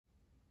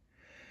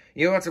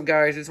Yo, what's up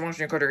guys, it's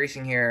Monster Dakota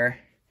Racing here.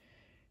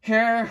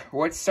 Here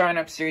with sign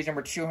up series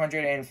number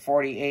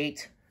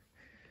 248.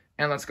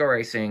 And let's go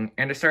racing.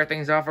 And to start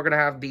things off, we're going to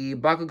have the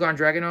Bakugan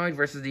Dragonoid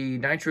versus the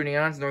Nitro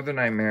Neons Northern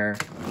Nightmare.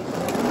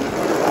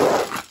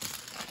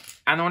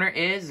 And the winner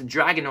is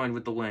Dragonoid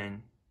with the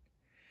win.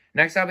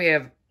 Next up we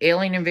have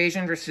Alien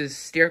Invasion versus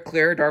Steer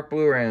Clear Dark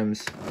Blue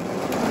Rims.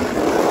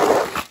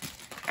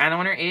 And the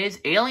winner is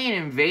Alien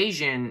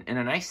Invasion, and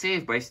a nice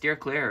save by Steer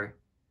Clear.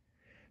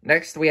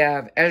 Next, we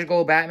have Edge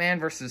Gold Batman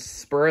versus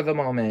Spur of the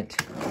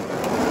Moment.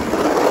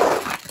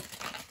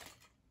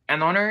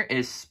 And the winner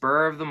is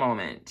Spur of the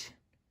Moment.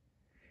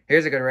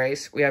 Here's a good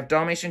race. We have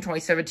Dalmatian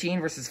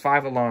 2017 versus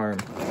 5 Alarm.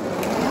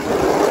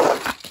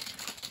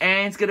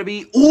 And it's going to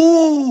be...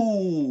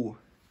 Ooh!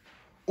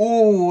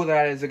 Ooh,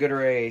 that is a good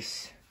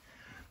race.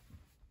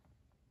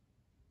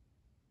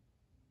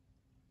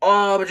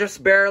 Oh, but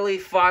just barely.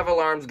 5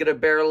 Alarm's going to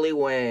barely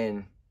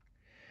win.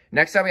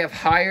 Next up, we have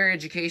Higher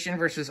Education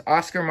versus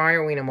Oscar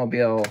Mayer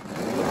Wienermobile.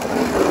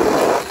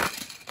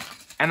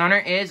 And the winner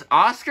is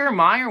Oscar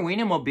Mayer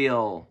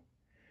Wienermobile.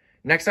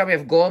 Next up, we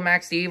have Gold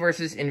Max D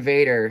versus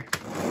Invader.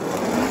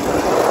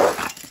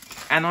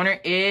 And the winner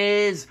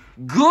is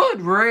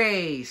Good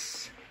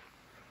Race.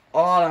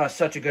 Oh, that was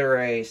such a good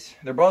race.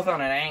 They're both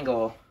on an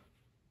angle.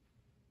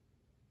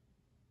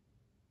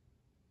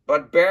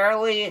 But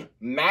barely,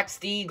 Max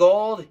D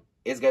Gold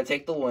is going to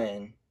take the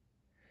win.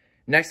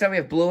 Next up, we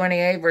have Blue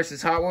NEA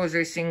versus Hot Wheels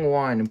Racing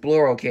 1, Blue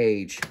Roll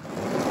Cage.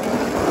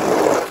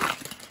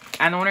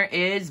 And the winner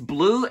is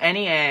Blue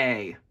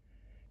NEA.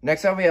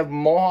 Next up, we have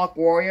Mohawk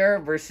Warrior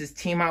versus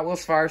Team Hot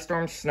Wheels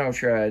Firestorm Snow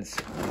Treads.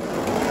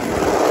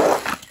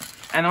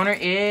 And the winner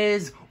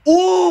is...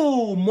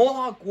 Ooh!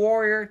 Mohawk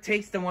Warrior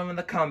takes the win with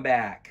the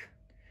comeback.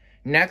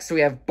 Next, we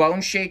have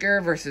Bone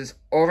Shaker versus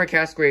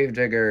Overcast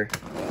Gravedigger.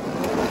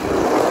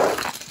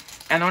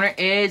 And the winner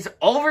is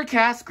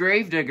Overcast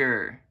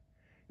Gravedigger.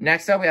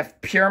 Next up, we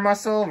have Pure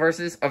Muscle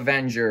versus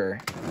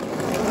Avenger.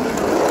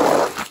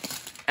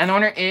 And the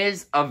winner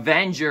is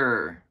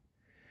Avenger.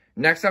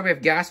 Next up, we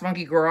have Gas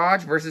Monkey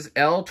Garage versus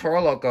El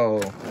Toro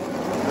Loco.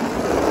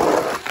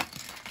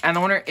 And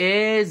the winner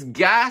is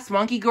Gas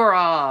Monkey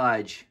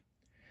Garage.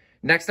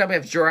 Next up, we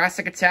have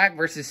Jurassic Attack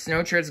versus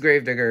Snow Treads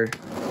Gravedigger.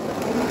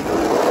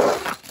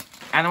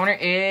 And the winner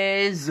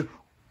is...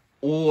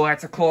 Oh,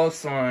 that's a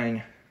close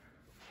one.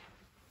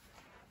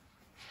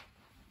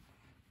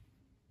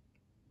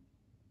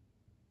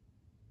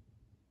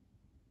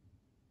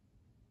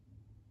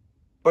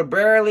 But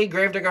barely,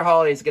 Gravedigger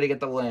Holiday is going to get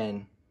the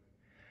win.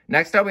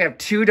 Next up, we have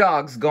two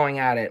dogs going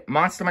at it.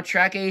 Monster Mutt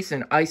Track Ace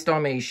and Ice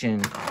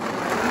Dalmatian.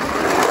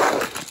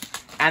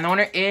 And the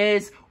winner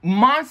is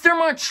Monster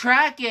Mutt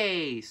Track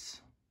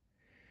Ace.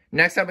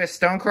 Next up, we have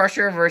Stone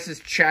Crusher versus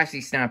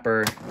Chassis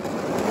Snapper.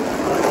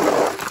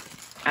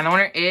 And the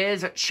winner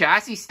is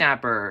Chassis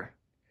Snapper.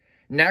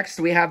 Next,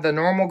 we have the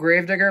Normal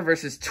Gravedigger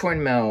versus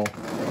Twin Mill.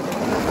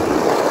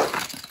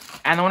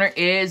 And the winner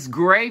is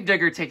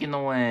Gravedigger taking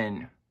the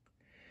win.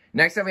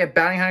 Next up, we have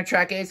Bounty Hunter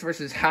Track Ace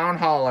versus Hound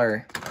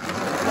Hauler.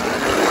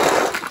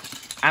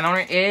 And the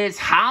winner is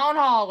Hound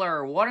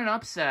Hauler. What an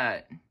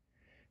upset.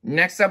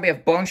 Next up, we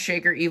have Bone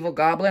Shaker Evil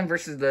Goblin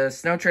versus the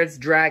Snow Treads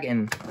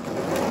Dragon.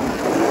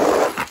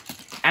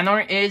 And the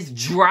winner is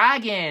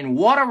Dragon.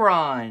 What a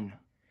run.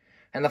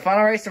 And the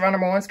final race of round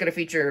number 1 is going to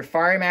feature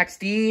Fiery Max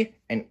D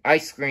and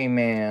Ice Cream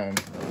Man.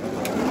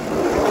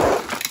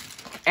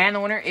 And the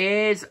winner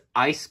is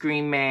Ice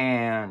Cream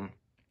Man.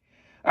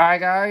 Alright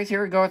guys,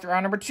 here we go with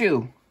round number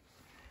 2.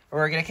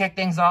 We're going to kick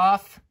things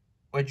off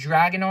with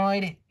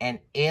Dragonoid and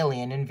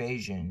Alien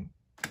Invasion.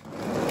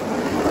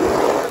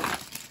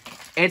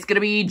 It's going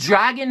to be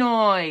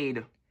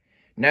Dragonoid.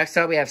 Next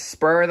up, we have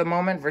Spur of the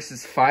Moment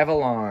versus 5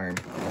 Alarm.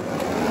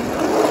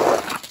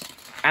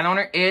 And the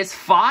winner is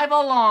 5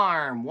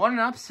 Alarm. What an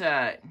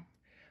upset.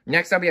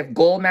 Next up, we have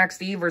Gold Max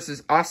D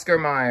versus Oscar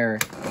Mayer.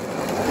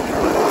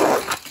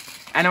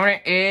 And the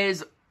winner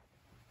is...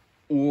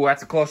 Ooh,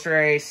 that's a close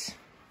race.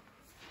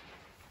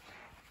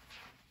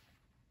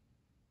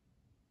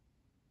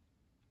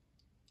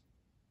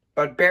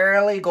 But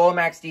barely, Gold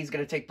Max D is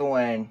going to take the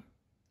win.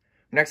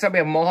 Next up, we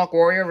have Mohawk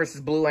Warrior versus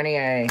Blue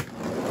NEA.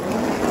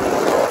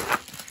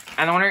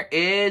 And the winner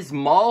is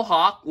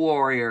Mohawk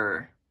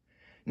Warrior.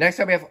 Next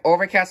up, we have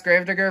Overcast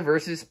Gravedigger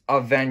versus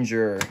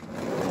Avenger.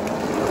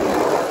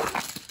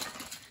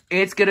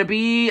 It's going to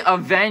be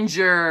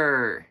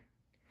Avenger.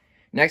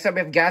 Next up, we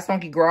have Gas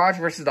Monkey Garage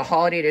versus the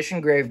Holiday Edition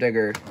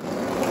Gravedigger.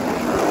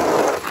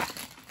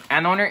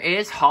 And the winner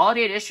is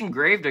Holiday Edition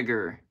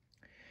Gravedigger.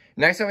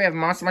 Next up, we have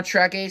Monster Mutt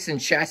Track Ace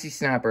and Chassis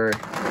Snapper.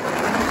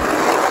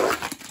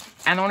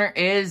 And the winner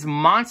is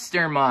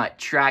Monster Mutt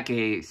Track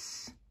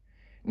Ace.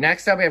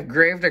 Next up, we have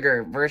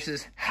Gravedigger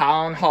versus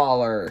Hound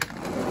Hauler.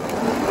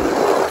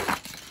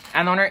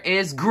 And the winner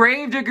is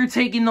Gravedigger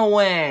taking the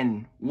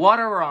win. What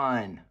a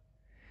run.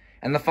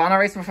 And the final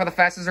race before the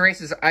fastest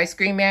race is Ice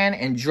Cream Man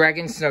and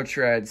Dragon Snow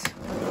Treads.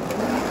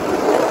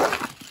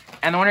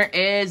 And the winner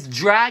is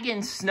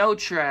Dragon Snow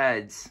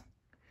Treads.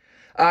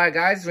 Alright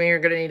guys, we're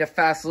going to need a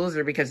fast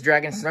loser because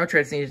Dragon Snow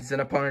Treads needs an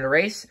opponent to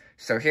race.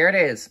 So here it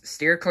is.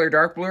 Steer Clear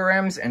Dark Blue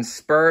Rims and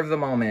Spur of the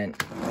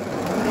Moment.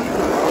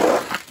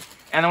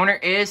 And the winner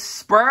is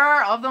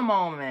Spur of the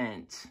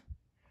Moment.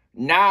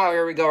 Now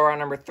here we go,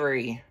 round number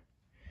 3.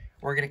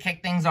 We're going to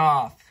kick things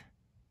off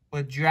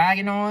with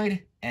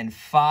Dragonoid and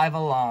 5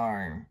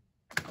 Alarm.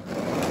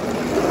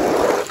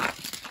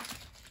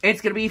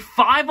 It's going to be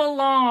 5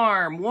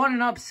 Alarm. What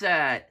an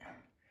upset.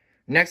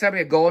 Next up, we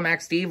have Golem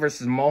Max D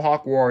versus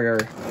Mohawk Warrior.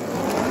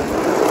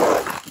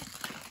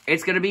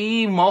 It's going to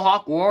be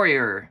Mohawk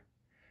Warrior.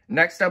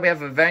 Next up, we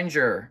have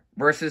Avenger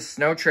versus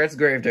Snow Treads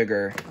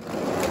Gravedigger.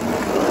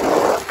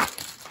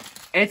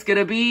 It's going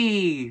to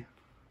be...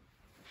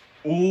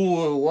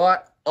 Ooh,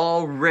 what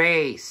a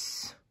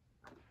race.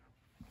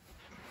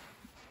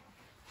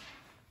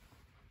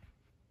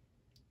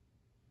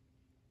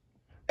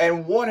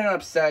 And what an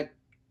upset.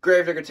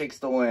 Gravedigger takes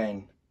the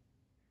win.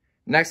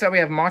 Next up, we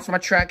have Monster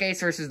Mutt Track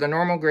Ace versus the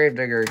normal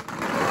Gravedigger.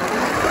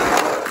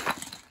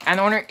 And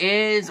the winner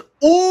is...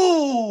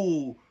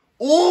 Ooh!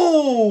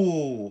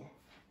 Ooh!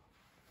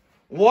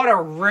 What a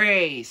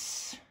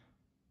race.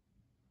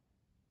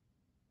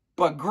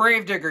 But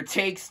Gravedigger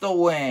takes the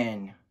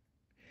win.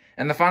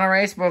 And the final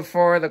race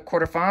before the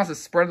quarterfinals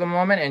is Spur of the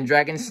Moment and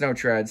Dragon Snow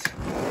Treads.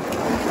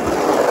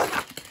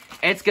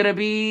 It's going to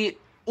be...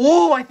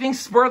 Ooh, I think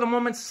Spur of the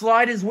Moment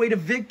slide his way to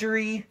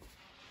victory.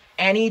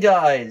 And he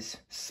does.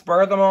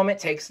 Spur of the Moment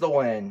takes the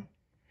win.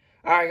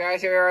 Alright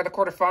guys, here are the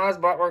quarterfinals,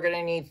 but we're going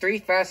to need 3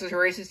 fastest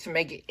races to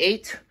make it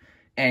 8.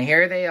 And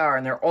here they are,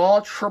 and they're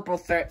all triple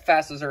threat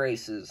fastest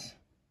races.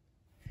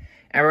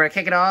 And we're going to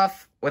kick it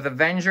off with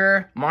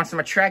Avenger, Monster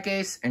Mutt Track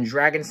Ace, and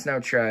Dragon Snow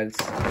Treads.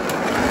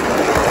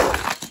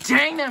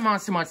 Dang, that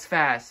Monster Mutt's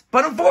fast.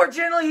 But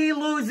unfortunately, he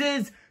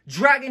loses.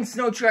 Dragon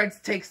Snow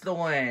Treads takes the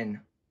win.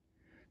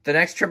 The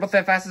next triple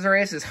threat fastest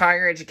race is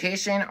Higher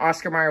Education,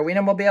 Oscar Mayer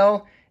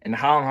Wienermobile, and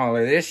Town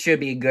Hauler. This should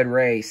be a good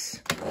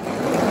race.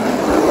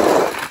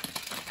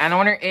 And the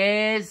winner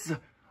is,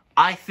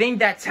 I think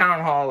that's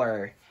Town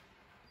Hauler.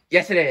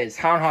 Yes, it is.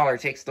 Town Hauler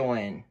takes the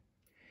win.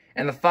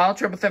 And the final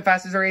triple threat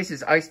fastest race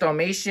is Ice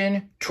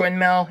Dalmatian, Twin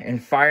Mill,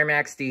 and Fire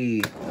Max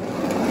D.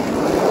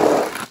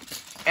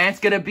 And it's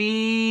going to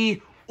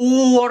be,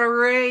 ooh, what a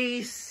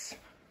race.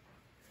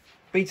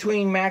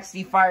 Between Max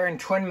D Fire and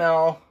Twin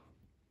Mill.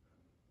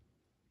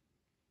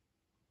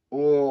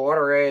 Ooh, what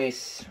a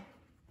race.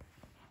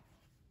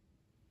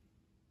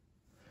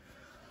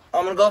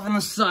 I'm going to go from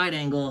the side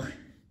angle.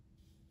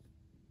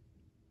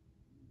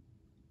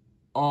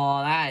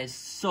 Oh, that is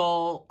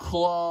so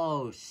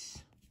close.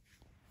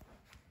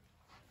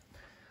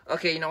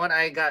 Okay, you know what?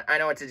 I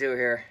know what to do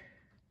here.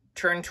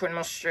 Turn Twin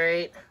Mill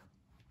straight.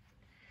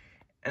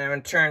 And I'm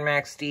going to turn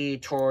Max D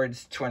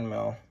towards Twin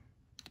Mill.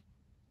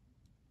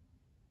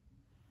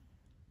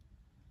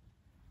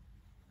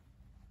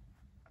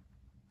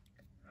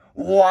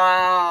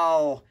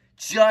 Wow.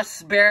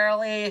 Just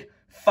barely.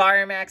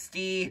 Fire Max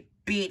D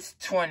beats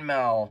Twin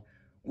Mill.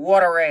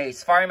 What a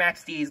race. Fire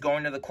Max D is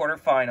going to the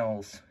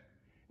quarterfinals.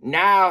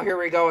 Now, here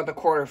we go with the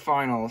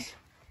quarterfinals.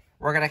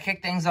 We're going to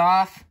kick things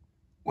off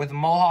with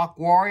Mohawk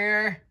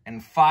Warrior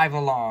and 5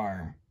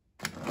 Alarm.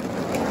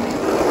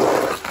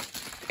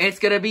 It's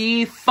going to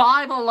be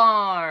 5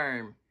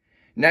 Alarm.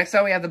 Next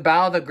up, we have the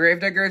Battle of the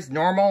Gravediggers,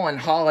 Normal and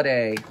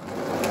Holiday.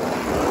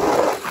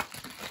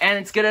 And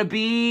it's going to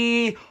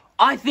be...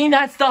 I think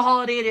that's the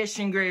Holiday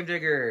Edition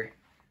Gravedigger.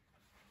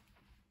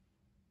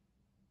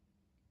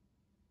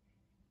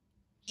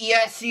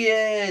 Yes, he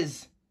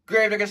is.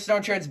 Gravedigger Snow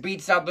Treads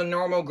beats out the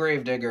normal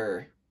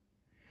Gravedigger.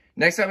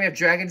 Next up, we have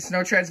Dragon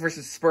Snow Treads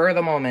versus Spur of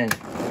the Moment.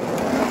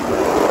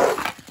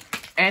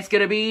 And it's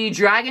going to be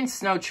Dragon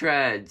Snow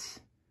Treads.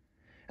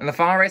 And the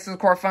final race of the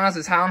quarterfinals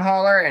is Town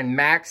Hauler and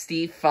Max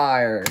D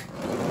Fire.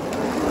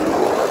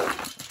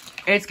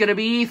 It's going to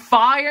be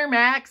Fire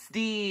Max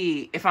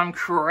D, if I'm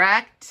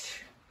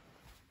correct.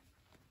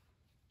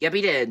 Yep,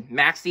 he did.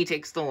 Max D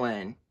takes the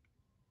win.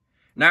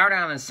 Now we're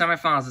down in the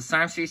semifinals of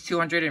Slime Series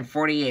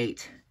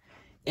 248.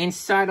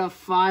 Inside of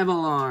 5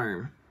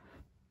 Alarm,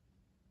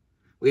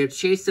 we have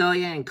Chase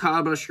Elliott and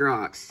Kyle Busch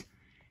Rocks.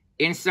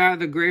 Inside of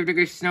the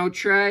Gravedigger Snow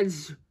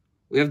Treads,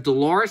 we have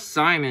Dolores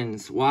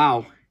Simons.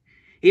 Wow.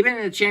 He's been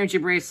in the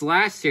championship race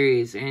last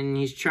series, and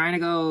he's trying to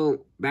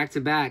go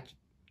back-to-back.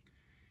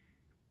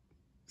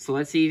 So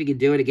let's see if he can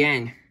do it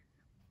again.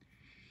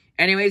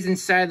 Anyways,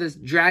 inside of this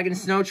Dragon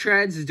Snow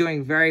Treads is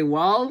doing very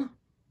well.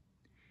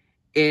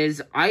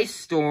 Is Ice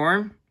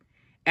Storm.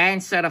 And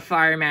inside of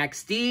Fire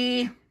Max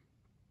D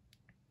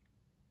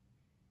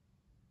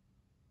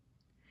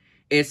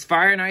it's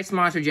Fire and Ice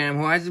Monster Jam,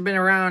 who hasn't been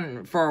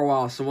around for a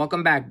while, so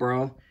welcome back,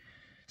 bro.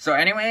 So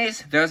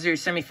anyways, those are your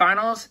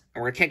semifinals,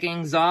 and we're kicking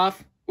things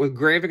off with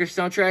Gravedigger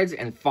Snow Treads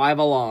and 5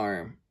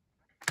 Alarm.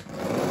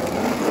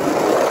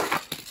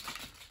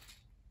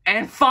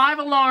 And 5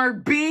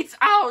 Alarm beats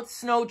out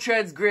Snow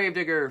Treads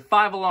Gravedigger.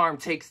 5 Alarm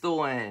takes the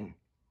win.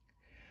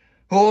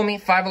 Who will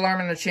meet 5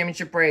 Alarm in the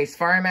championship race?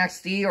 Fire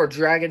Max D or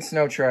Dragon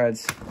Snow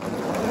Treads?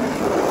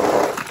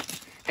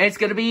 It's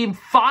going to be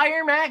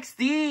Fire Max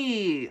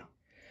D.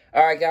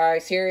 Alright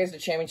guys, here is the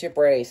championship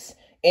race.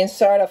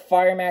 Inside of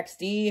Fire Max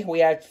D, we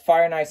have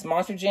Fire Nice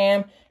Monster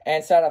Jam. And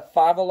inside of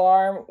 5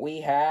 Alarm,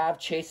 we have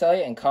Chase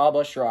Elliott and Kyle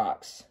Busch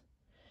Rocks.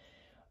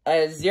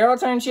 A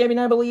 0-time champion,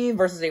 I believe,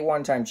 versus a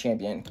 1-time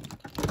champion.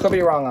 Could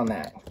be wrong on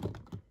that.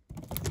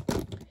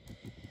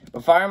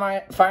 But Fire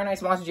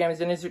Nice Monster Jam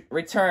is in his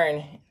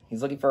return.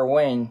 He's looking for a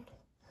win.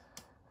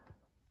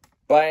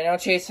 But I know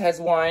Chase has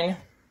won.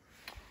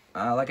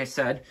 Like I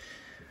said.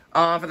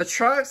 For the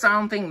trucks, I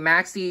don't think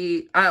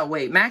Maxie...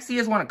 Maxie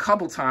has won a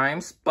couple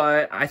times.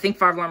 But I think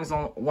 5 Alarm has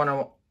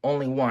won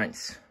only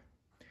once.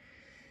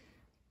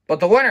 But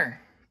the winner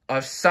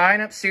of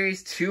Sign Up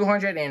Series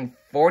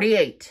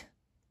 248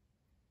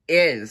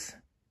 is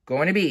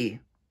going to be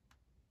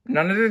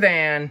none other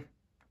than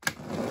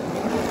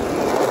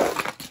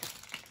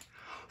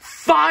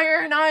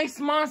Fire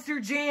Nice Monster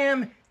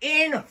Jam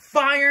in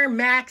Fire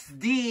Max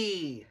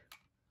D.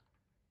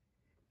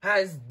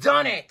 Has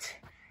done it.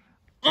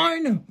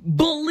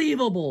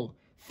 Unbelievable.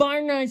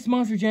 Fire Nice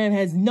Monster Jam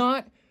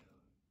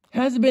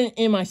hasn't been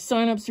in my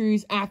sign up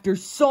series after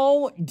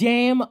so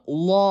damn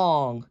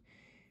long.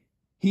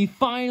 He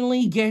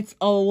finally gets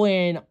a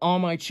win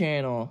on my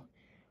channel.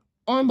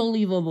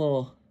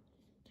 Unbelievable.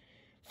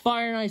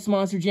 Fire Nice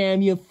Monster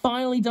Jam, you've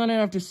finally done it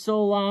after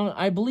so long.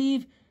 I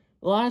believe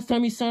the last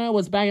time you signed up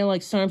was back in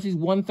like sign up series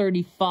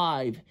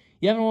 135.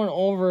 You haven't won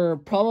over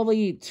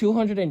probably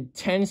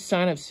 210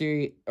 sign up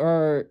series,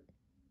 or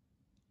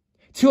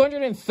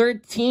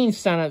 213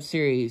 sign up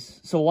series.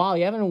 So wow,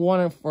 you haven't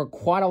won it for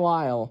quite a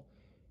while.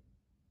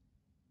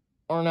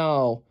 Or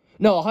no,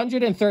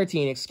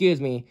 113,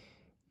 excuse me.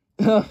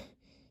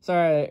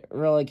 Sorry, I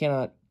really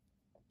cannot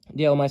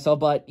deal with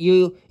myself, but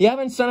you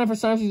haven't signed up for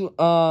sign-ups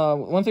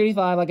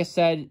 135, like I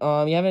said.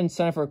 You haven't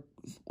signed up for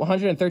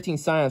 113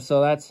 sign-ups,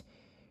 so that's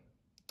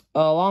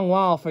a long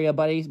while for you,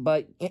 buddies.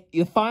 But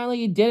you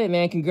finally did it,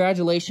 man.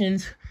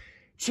 Congratulations.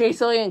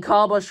 Chase Elliott and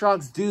Kyle Busch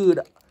Rocks, dude.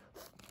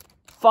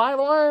 5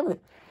 Alarm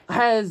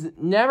has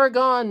never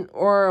gone,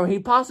 or he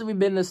possibly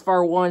been this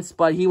far once,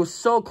 but he was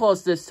so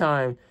close this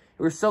time.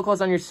 You were so close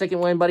on your second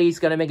win, buddy. He's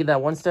going to make it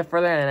that one step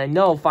further. And I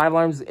know 5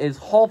 Alarms is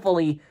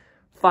hopefully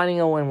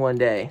finding a win one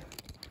day.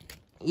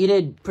 You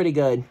did pretty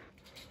good.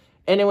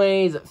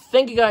 Anyways,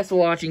 thank you guys for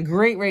watching.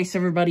 Great race,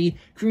 everybody.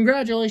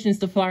 Congratulations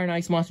to Fire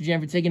Nice Monster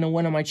Jam for taking a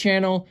win on my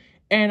channel.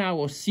 And I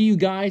will see you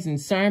guys in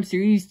Sign Up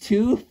Series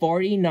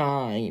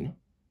 249.